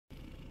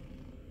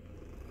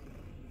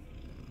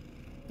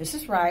This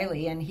is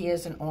Riley, and he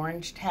is an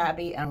orange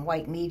tabby and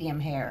white medium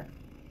hair.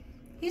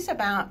 He's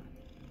about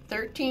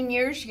 13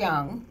 years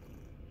young,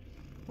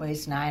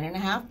 weighs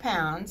 9.5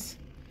 pounds.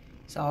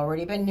 He's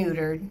already been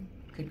neutered,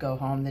 could go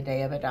home the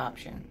day of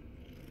adoption.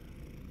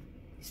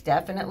 He's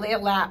definitely a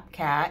lap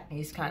cat.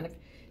 He's kind of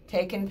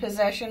taken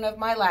possession of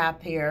my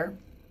lap here.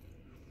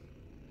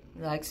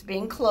 He likes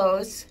being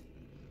close,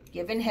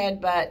 giving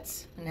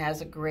headbutts, and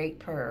has a great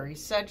purr.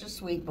 He's such a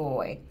sweet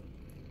boy.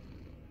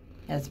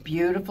 Has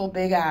beautiful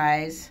big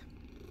eyes.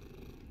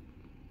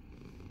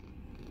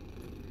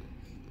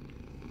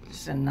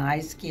 Just a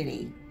nice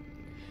kitty.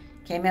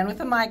 Came in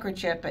with a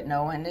microchip, but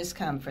no one has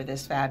come for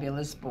this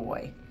fabulous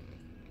boy.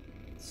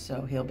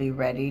 So he'll be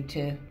ready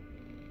to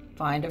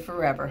find a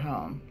forever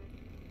home.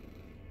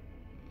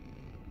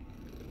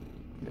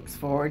 Looks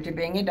forward to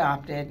being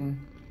adopted, and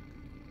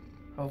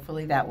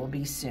hopefully that will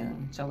be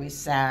soon. It's always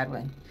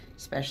sad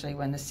especially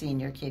when the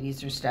senior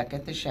kitties are stuck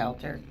at the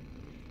shelter.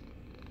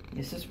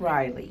 This is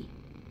Riley.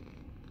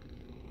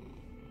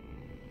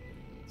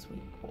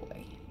 Sweet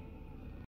boy.